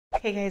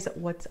Hey guys,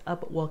 what's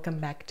up? Welcome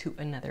back to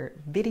another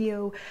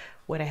video.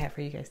 What I have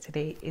for you guys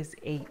today is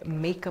a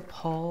makeup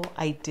haul.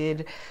 I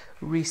did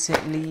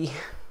recently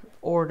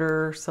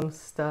order some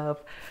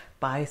stuff,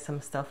 buy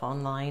some stuff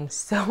online.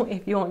 So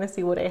if you want to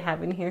see what I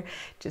have in here,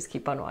 just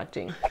keep on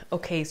watching.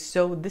 Okay,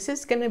 so this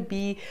is gonna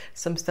be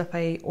some stuff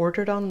I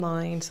ordered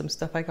online, some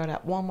stuff I got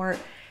at Walmart,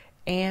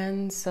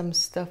 and some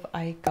stuff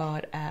I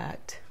got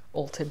at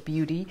Ulta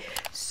Beauty.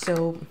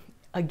 So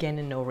again,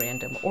 in no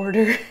random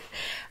order.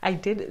 I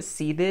did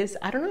see this.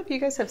 I don't know if you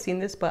guys have seen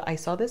this, but I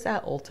saw this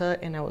at Ulta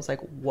and I was like,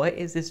 what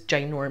is this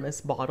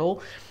ginormous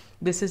bottle?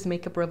 This is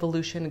Makeup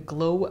Revolution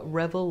Glow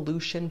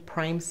Revolution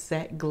Prime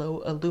Set Glow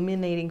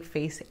Illuminating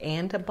Face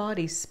and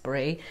Body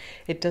Spray.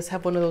 It does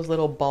have one of those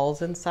little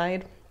balls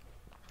inside.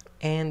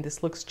 And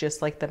this looks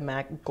just like the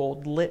MAC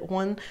Gold Lit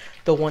one,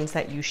 the ones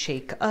that you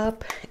shake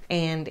up.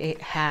 And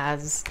it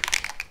has,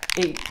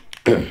 it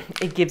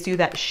gives you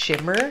that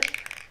shimmer.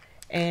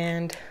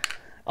 And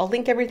I'll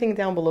link everything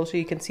down below so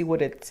you can see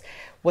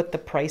what the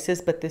price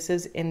is, but this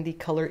is in the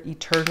color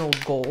Eternal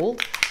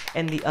Gold,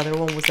 and the other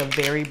one was a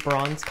very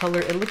bronze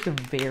color. It looked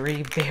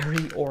very,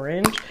 very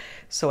orange,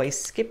 so I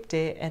skipped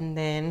it. And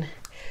then,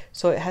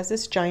 so it has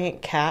this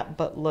giant cap,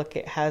 but look,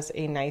 it has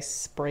a nice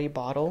spray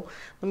bottle.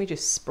 Let me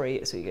just spray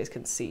it so you guys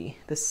can see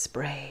the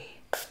spray.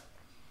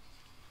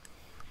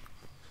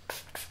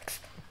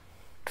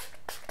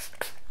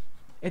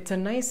 It's a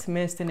nice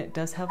mist, and it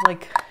does have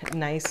like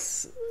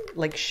nice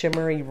like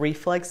shimmery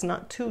reflex,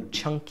 not too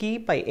chunky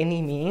by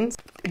any means.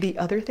 The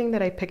other thing that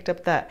I picked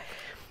up, that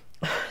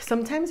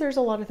sometimes there's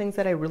a lot of things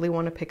that I really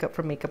want to pick up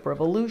from Makeup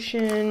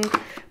Revolution,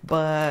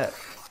 but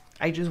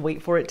I just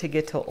wait for it to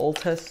get to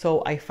Ulta.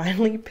 So I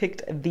finally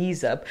picked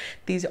these up.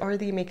 These are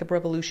the Makeup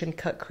Revolution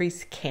Cut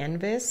Crease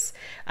Canvas.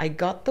 I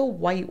got the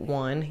white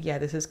one. Yeah,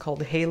 this is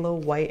called Halo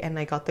White, and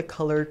I got the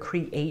color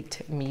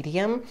Create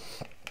Medium.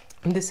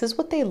 This is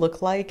what they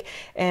look like,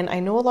 and I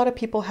know a lot of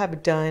people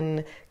have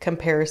done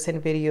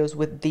comparison videos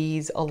with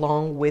these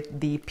along with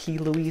the P.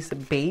 Louise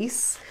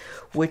base,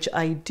 which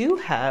I do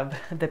have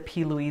the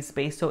P. Louise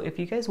base. So if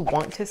you guys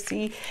want to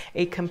see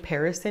a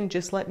comparison,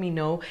 just let me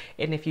know.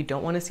 And if you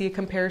don't want to see a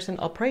comparison,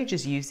 I'll probably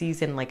just use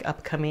these in like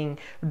upcoming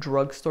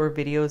drugstore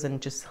videos and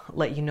just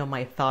let you know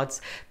my thoughts,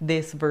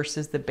 this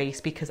versus the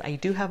base, because I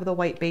do have the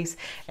white base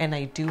and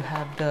I do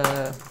have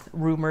the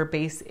Rumor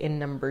base in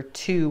number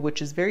 2,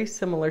 which is very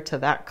similar to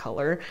that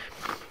color.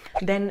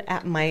 Then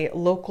at my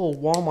local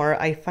Walmart,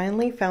 I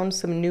finally found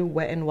some new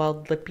Wet n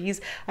Wild lippies.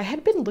 I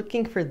had been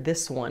looking for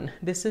this one.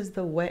 This is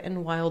the Wet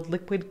n Wild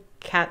Liquid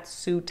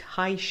Catsuit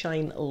High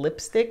Shine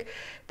Lipstick.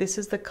 This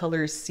is the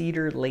color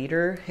Cedar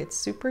Later. It's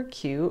super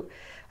cute.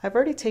 I've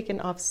already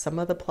taken off some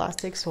of the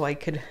plastic so I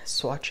could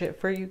swatch it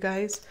for you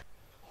guys.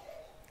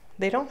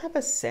 They don't have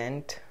a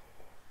scent.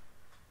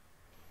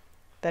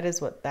 That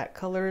is what that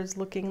color is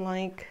looking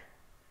like.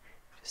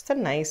 Just a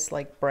nice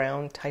like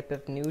brown type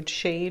of nude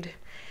shade.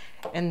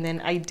 And then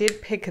I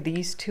did pick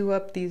these two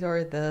up. These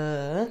are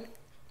the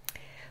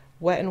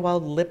Wet n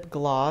Wild Lip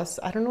Gloss.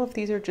 I don't know if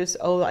these are just,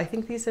 oh, I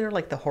think these are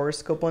like the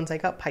horoscope ones. I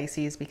got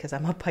Pisces because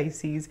I'm a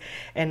Pisces,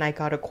 and I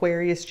got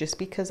Aquarius just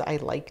because I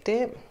liked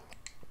it.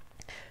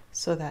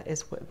 So that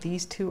is what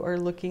these two are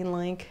looking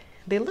like.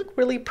 They look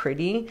really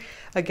pretty.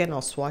 Again,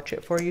 I'll swatch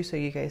it for you so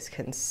you guys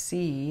can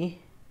see.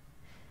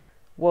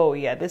 Whoa,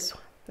 yeah,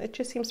 it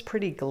just seems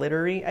pretty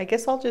glittery. I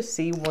guess I'll just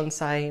see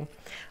once I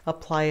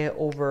apply it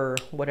over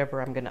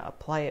whatever I'm gonna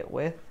apply it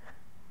with.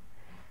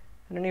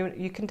 I don't even,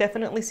 you can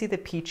definitely see the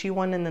peachy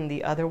one, and then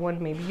the other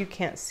one, maybe you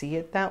can't see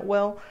it that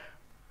well,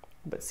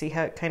 but see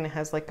how it kind of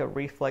has like a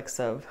reflex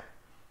of.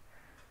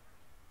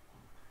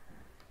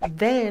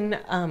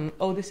 Then,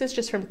 oh, this is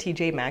just from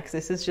TJ Maxx.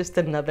 This is just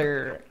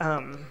another,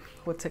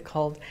 what's it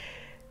called?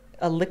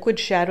 A liquid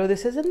shadow.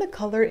 This is in the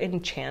color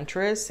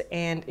Enchantress,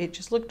 and it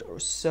just looked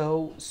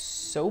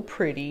so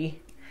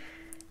pretty.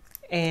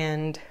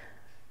 And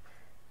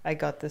I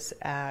got this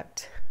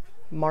at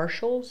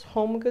Marshall's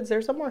Home Goods.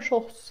 There's a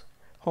Marshall's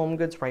Home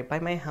Goods right by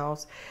my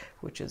house,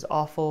 which is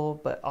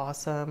awful but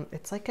awesome.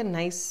 It's like a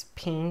nice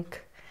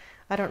pink.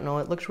 I don't know,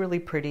 it looks really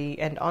pretty.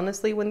 And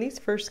honestly, when these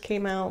first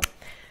came out,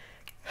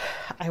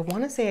 I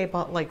want to say I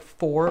bought like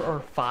 4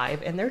 or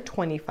 5, and they're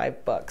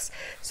 25 bucks.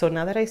 So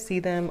now that I see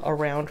them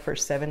around for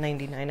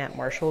 $7.99 at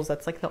Marshall's,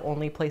 that's like the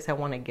only place I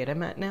want to get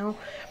them at now.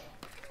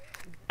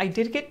 I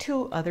did get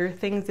 2 other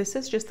things. This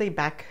is just a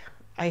back.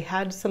 I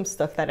had some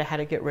stuff that I had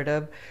to get rid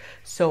of,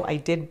 so I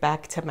did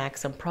back to back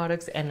some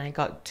products, and I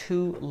got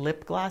 2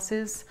 lip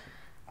glosses,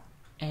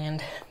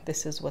 and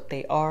this is what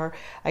they are.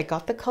 I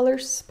got the color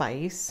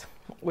Spice,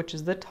 which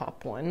is the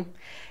top one,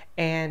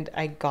 and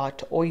I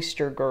got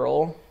Oyster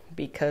Girl,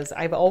 because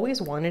I've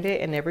always wanted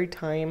it, and every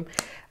time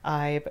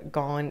I've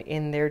gone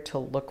in there to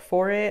look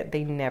for it,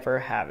 they never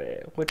have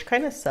it, which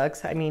kind of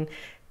sucks. I mean,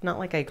 not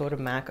like I go to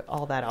MAC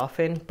all that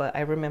often, but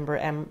I remember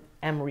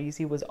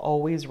Reezy was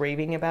always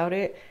raving about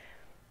it,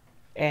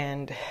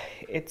 and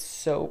it's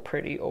so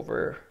pretty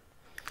over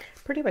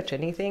pretty much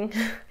anything.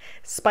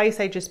 Spice,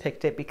 I just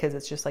picked it because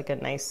it's just like a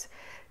nice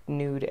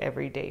nude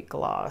everyday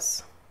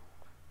gloss.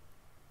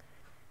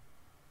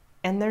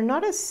 and they're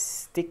not as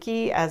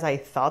sticky as I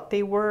thought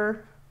they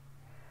were.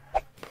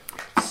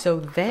 So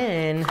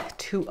then,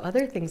 two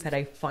other things that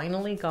I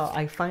finally got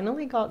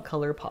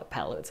Colourpop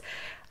palettes.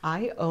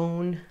 I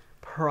own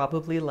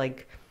probably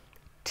like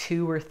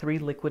 2 or 3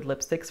 liquid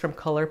lipsticks from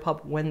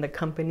Colourpop when the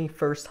company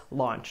first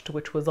launched,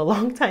 which was a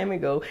long time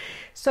ago.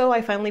 So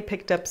I finally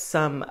picked up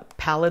some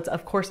palettes.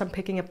 Of course, I'm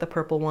picking up the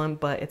purple one,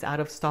 but it's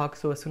out of stock.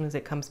 So as soon as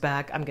it comes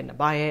back, I'm gonna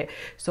buy it.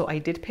 So I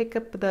did pick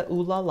up the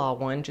Ooh La La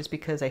one just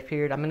because I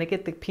figured I'm gonna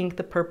get the pink,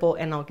 the purple,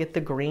 and I'll get the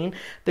green.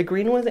 The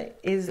green one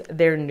is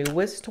their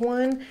newest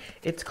one.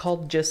 It's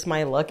called Just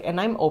My Look,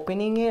 and I'm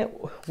opening it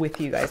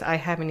with you guys. I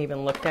haven't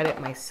even looked at it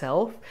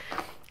myself.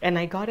 And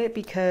I got it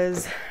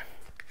because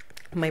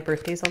my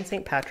birthday's on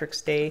St.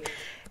 Patrick's Day,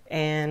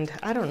 and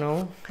I don't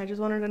know, I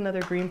just wanted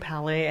another green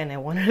palette, and I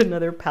wanted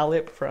another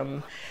palette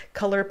from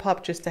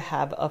Colourpop just to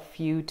have a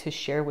few to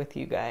share with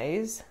you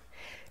guys.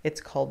 It's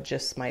called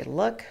Just My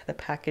Look. The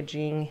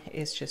packaging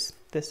is just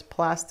this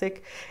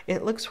plastic.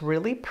 It looks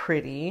really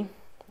pretty.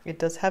 It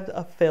does have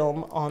a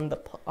film on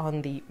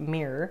the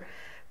mirror,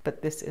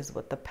 but this is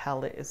what the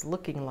palette is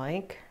looking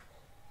like.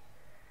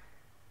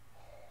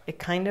 It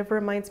kind of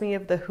reminds me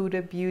of the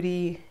Huda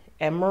Beauty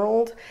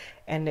Emerald,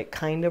 and it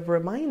kind of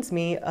reminds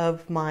me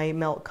of my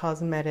Melt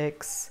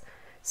Cosmetics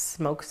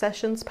Smoke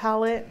Sessions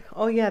palette.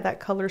 Oh yeah,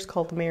 that color's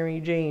called Mary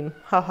Jane.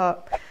 Haha.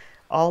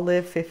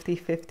 Olive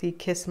 50/50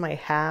 Kiss My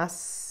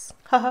Hass.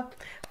 Haha.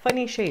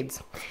 Funny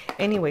shades.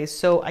 Anyways,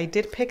 so I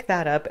did pick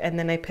that up, and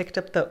then I picked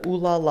up the Ooh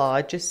La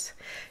La just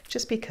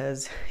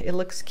because it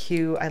looks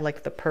cute. I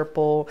like the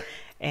purple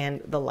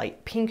and the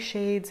light pink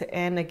shades,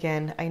 and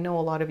again, I know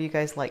a lot of you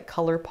guys like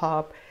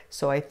Colourpop,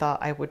 so I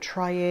thought I would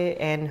try it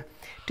and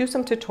do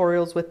some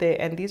tutorials with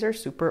it, and these are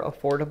super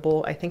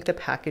affordable. I think the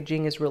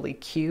packaging is really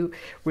cute,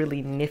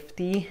 really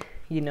nifty,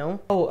 you know.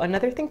 Oh,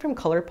 another thing from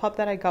Colourpop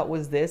that I got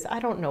was this.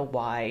 I don't know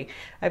why.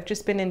 I've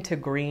just been into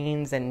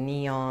greens and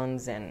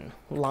neons and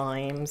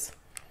limes.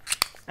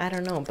 I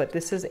don't know, but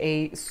this is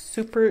a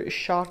Super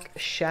Shock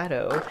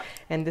Shadow,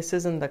 and this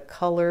is in the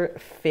color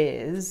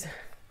Fizz.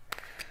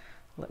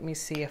 Let me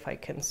see if I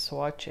can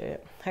swatch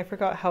it. I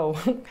forgot how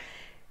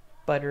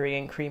buttery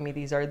and creamy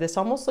these are. This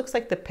almost looks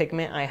like the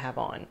pigment I have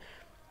on,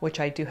 which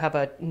I do have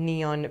a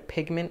neon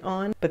pigment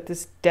on, but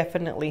this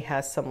definitely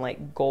has some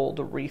like gold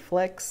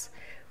reflex,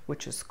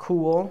 which is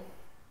cool.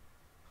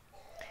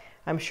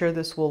 I'm sure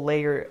this will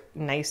layer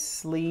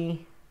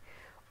nicely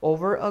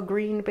over a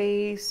green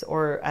base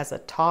or as a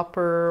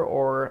topper,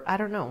 or I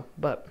don't know,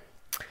 but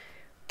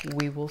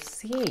we will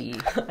see.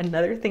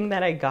 Another thing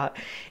that I got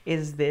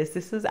is this.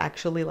 This is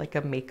actually like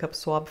a makeup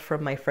swap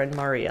from my friend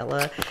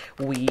Mariella.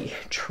 We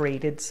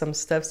traded some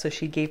stuff, so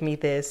she gave me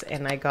this,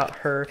 and I got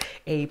her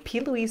a P.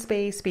 Louise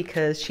base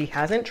because she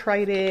hasn't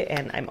tried it,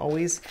 and I'm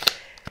always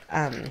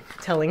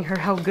telling her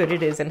how good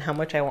it is and how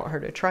much I want her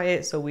to try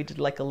it. So we did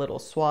like a little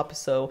swap.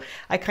 So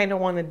I kind of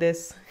wanted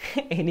this.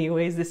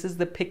 Anyways, this is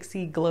the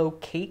Pixie Glow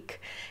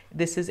Cake.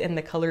 This is in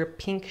the color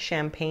Pink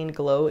Champagne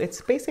Glow. It's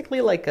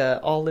basically like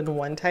a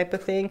all-in-one type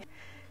of thing.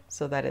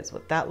 So that is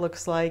what that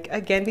looks like.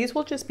 Again, these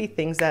will just be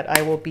things that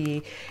I will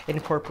be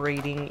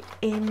incorporating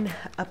in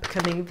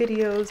upcoming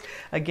videos.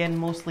 Again,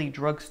 mostly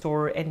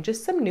drugstore and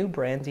just some new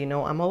brands, you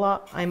know. I'm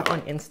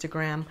on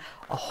Instagram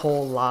a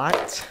whole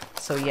lot.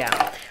 So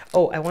yeah.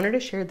 Oh, I wanted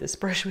to share this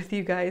brush with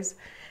you guys.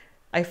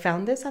 I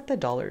found this at the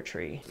Dollar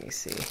Tree. Let me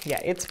see.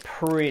 Yeah, it's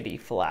pretty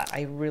flat.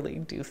 I really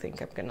do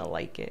think I'm gonna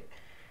like it.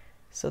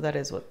 So that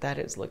is what that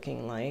is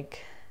looking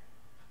like.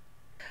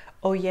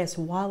 Oh yes,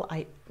 while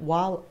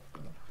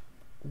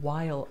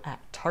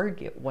at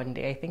Target one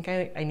day, I think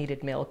I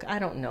needed milk. I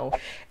don't know.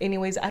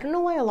 Anyways, I don't know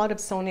why a lot of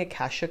Sonia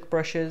Kashuk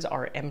brushes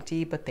are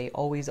empty, but they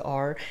always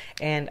are.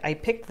 And I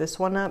picked this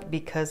one up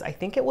because I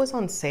think it was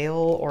on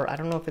sale, or I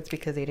don't know if it's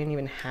because they didn't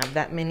even have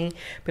that many,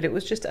 but it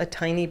was just a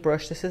tiny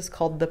brush. This is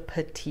called the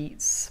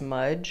Petite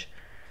Smudge.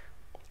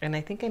 And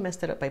I think I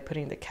messed it up by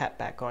putting the cap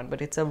back on,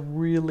 but it's a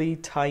really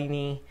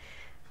tiny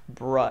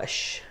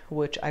brush,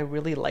 which I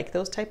really like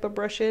those type of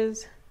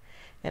brushes.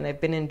 And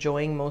I've been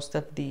enjoying most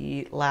of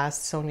the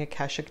last Sonia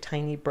Kashuk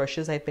tiny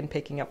brushes I've been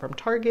picking up from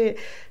Target.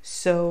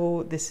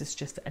 So this is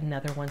just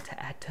another one to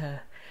add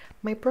to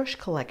my brush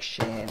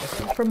collection.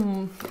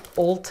 From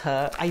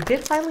Ulta, I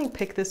did finally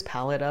pick this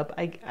palette up.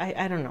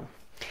 I don't know.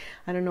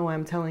 I don't know why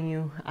I'm telling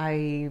you.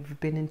 I've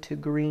been into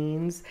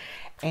greens,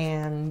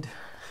 and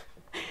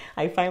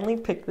I finally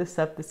picked this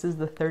up. This is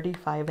the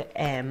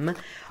 35M.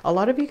 A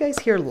lot of you guys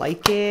here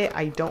like it.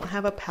 I don't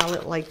have a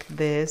palette like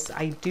this.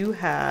 I do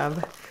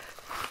have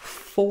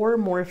 4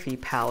 Morphe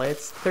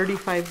palettes,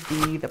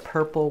 35B, the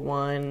purple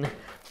one,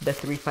 the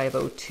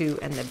 3502,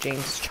 and the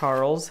James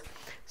Charles.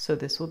 So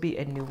this will be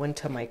a new one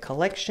to my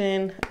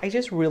collection. I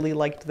just really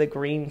liked the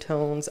green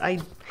tones. I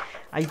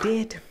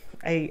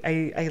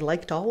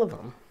liked all of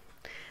them.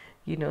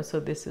 You know, so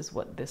this is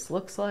what this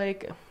looks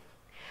like.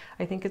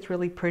 I think it's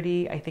really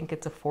pretty. I think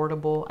it's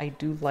affordable. I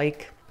do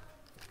like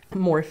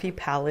Morphe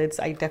palettes.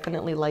 I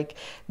definitely like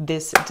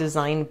this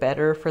design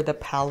better for the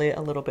palette,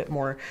 a little bit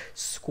more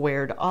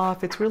squared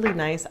off. It's really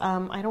nice.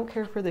 I don't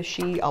care for the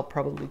sheet. I'll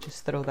probably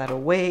just throw that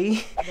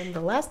away. And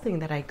the last thing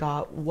that I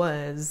got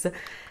was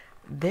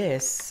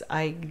this.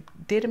 I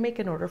did make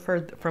an order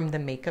from the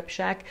Makeup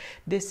Shack.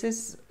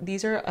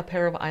 These are a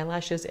pair of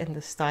eyelashes in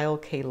the style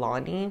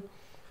Khlaniii.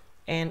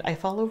 And I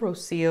follow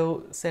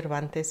Rocio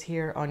Cervantes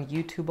here on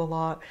YouTube a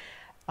lot.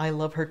 I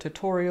love her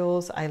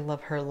tutorials. I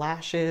love her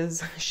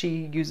lashes.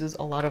 She uses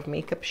a lot of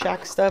Makeup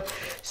Shack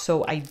stuff.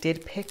 So I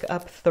did pick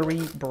up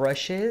 3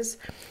 brushes,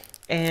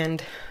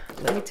 and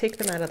let me take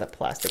them out of the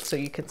plastic so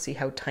you can see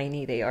how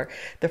tiny they are.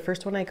 The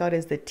first one I got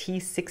is the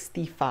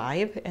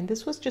T65, and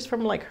this was just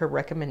from like her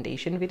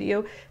recommendation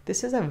video.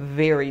 This is a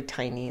very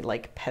tiny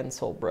like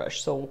pencil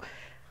brush. So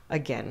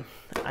again,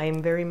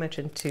 I'm very much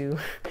into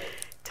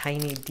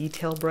tiny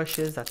detail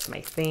brushes. That's my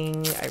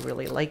thing. I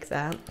really like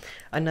that.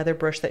 Another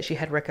brush that she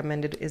had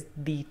recommended is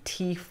the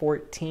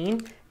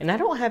T14, and I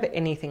don't have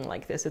anything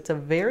like this. It's a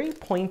very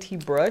pointy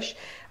brush.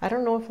 I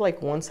don't know if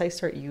like once I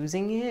start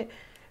using it,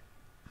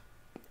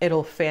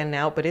 it'll fan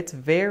out, but it's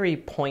very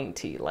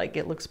pointy. Like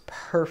it looks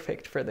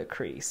perfect for the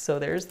crease. So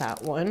there's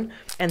that one.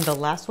 And the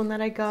last one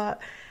that I got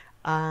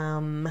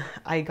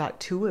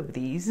 2 of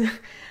these.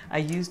 I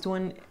used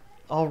one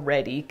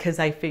already because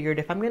I figured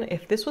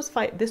if this was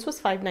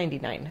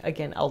 $5.99.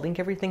 Again, I'll link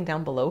everything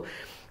down below.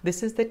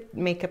 This is the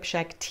Makeup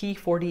Shack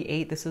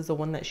T48. This is the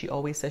one that she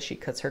always says she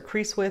cuts her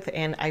crease with,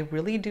 and I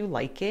really do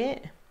like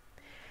it.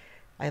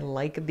 I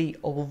like the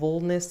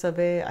ovalness of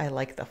it. I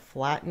like the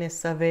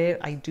flatness of it.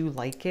 I do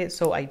like it.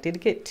 So I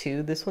did get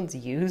 2. This one's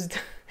used.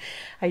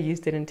 I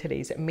used it in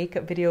today's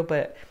makeup video,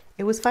 but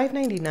it was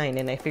 $5.99,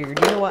 and I figured,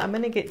 you know what, I'm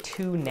gonna get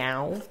 2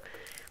 now,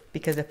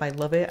 because if I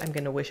love it, I'm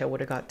gonna wish I would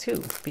have got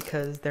 2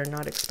 because they're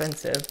not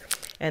expensive.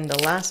 And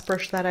the last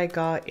brush that I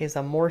got is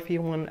a Morphe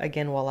one,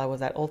 again, while I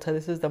was at Ulta.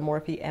 This is the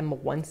Morphe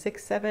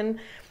M167.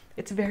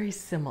 It's very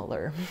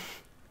similar.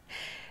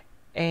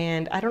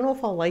 And I don't know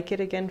if I'll like it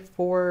again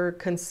for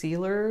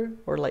concealer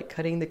or like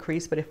cutting the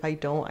crease, but if I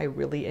don't, I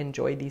really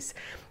enjoy these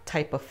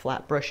type of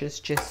flat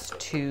brushes just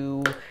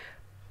to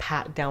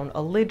pat down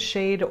a lid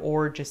shade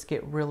or just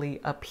get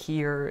really up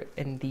here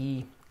in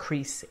the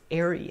crease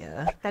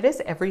area. That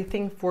is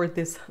everything for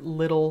this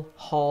little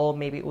haul.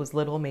 Maybe it was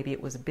little, maybe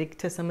it was big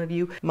to some of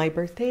you. My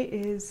birthday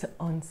is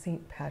on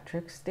St.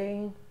 Patrick's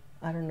Day.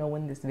 I don't know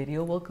when this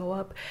video will go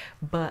up,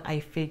 but I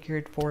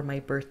figured for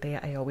my birthday,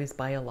 I always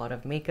buy a lot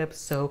of makeup.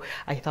 So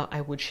I thought I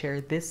would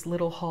share this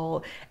little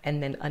haul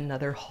and then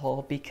another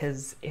haul,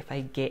 because if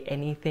I get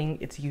anything,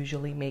 it's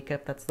usually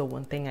makeup. That's the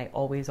one thing I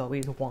always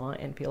want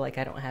and feel like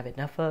I don't have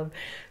enough of.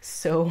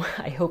 So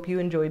I hope you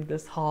enjoyed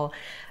this haul.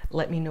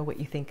 Let me know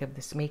what you think of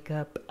this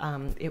makeup.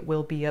 It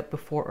will be up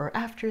before or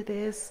after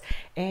this,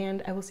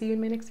 and I will see you in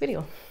my next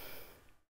video.